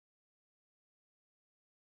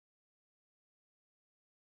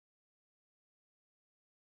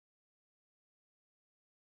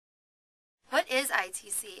What is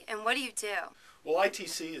ITC and what do you do? Well,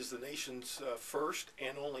 ITC is the nation's first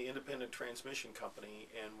and only independent transmission company.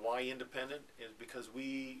 And why independent? Is because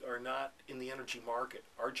we are not in the energy market.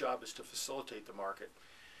 Our job is to facilitate the market.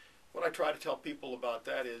 What I try to tell people about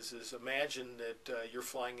that is imagine that you're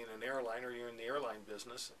flying in an airline or you're in the airline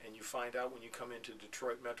business, and you find out when you come into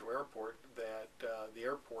Detroit Metro Airport that the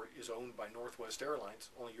airport is owned by Northwest Airlines,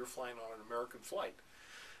 only you're flying on an American flight.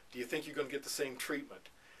 Do you think you're going to get the same treatment?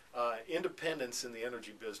 Independence in the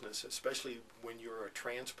energy business, especially when you're a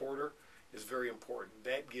transporter, is very important.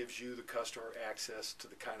 That gives you, the customer, access to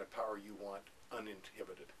the kind of power you want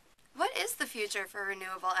uninhibited. What is the future for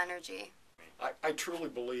renewable energy? I truly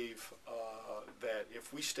believe that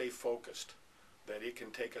if we stay focused, that it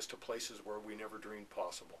can take us to places where we never dreamed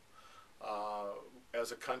possible.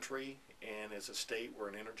 As a country and as a state, we're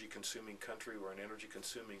an energy consuming country, we're an energy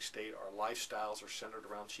consuming state. Our lifestyles are centered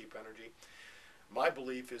around cheap energy. My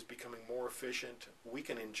belief is becoming more efficient. We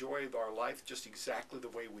can enjoy our life just exactly the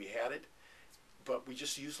way we had it, but we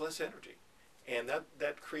just use less energy. And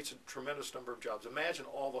that creates a tremendous number of jobs. Imagine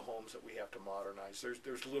all the homes that we have to modernize.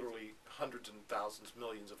 There's literally hundreds and thousands,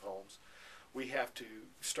 millions of homes. We have to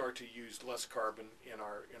start to use less carbon in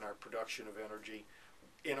our production of energy.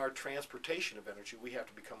 In our transportation of energy, we have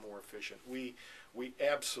to become more efficient. We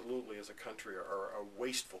absolutely, as a country, are a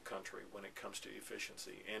wasteful country when it comes to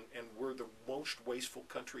efficiency. And we're the most wasteful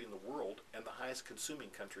country in the world and the highest consuming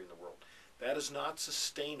country in the world. That is not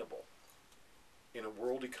sustainable. In a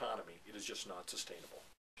world economy, it is just not sustainable.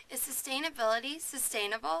 Is sustainability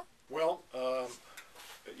sustainable? Well,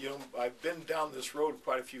 I've been down this road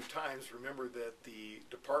quite a few times. Remember that the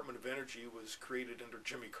Department of Energy was created under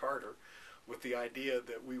Jimmy Carter with the idea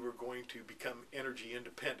that we were going to become energy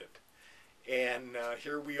independent. And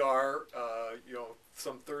here we are,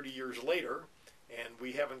 some 30 years later, and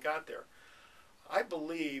we haven't got there. I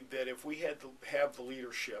believe that if we had to have the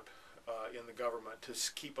leadership in the government to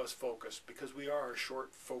keep us focused, because we are a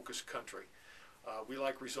short, focused country. We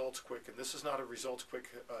like results quick, and this is not a results quick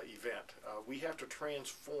event. We have to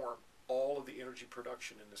transform all of the energy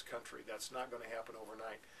production in this country. That's not going to happen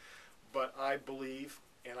overnight. But I believe,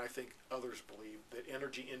 and I think others believe, that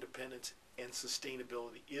energy independence and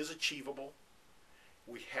sustainability is achievable.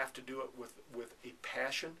 We have to do it with a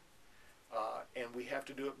passion, and we have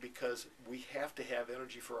to do it because we have to have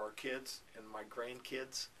energy for our kids and my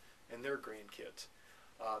grandkids and their grandkids.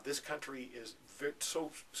 This country is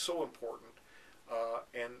so important,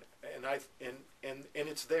 and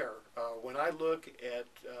it's there. When I look at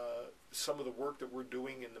some of the work that we're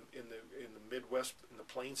doing in the Midwest, in the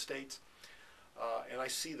Plain States, and I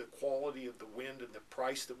see the quality of the wind and the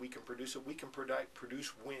price that we can produce it, we can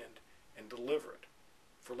produce wind and deliver it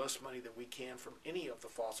for less money than we can from any of the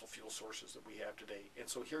fossil fuel sources that we have today. And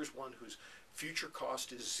so here's one whose future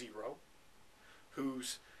cost is zero,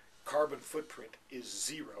 whose carbon footprint is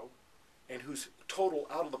zero, and whose total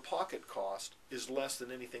out-of-the-pocket cost is less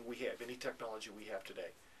than anything we have, any technology we have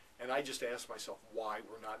today. And I just ask myself why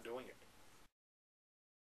we're not doing it.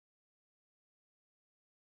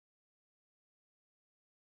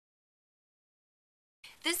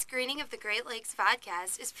 This Greening of the Great Lakes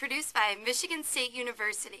podcast is produced by Michigan State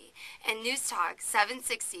University and News Talk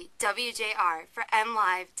 760 WJR for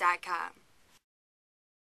MLive.com.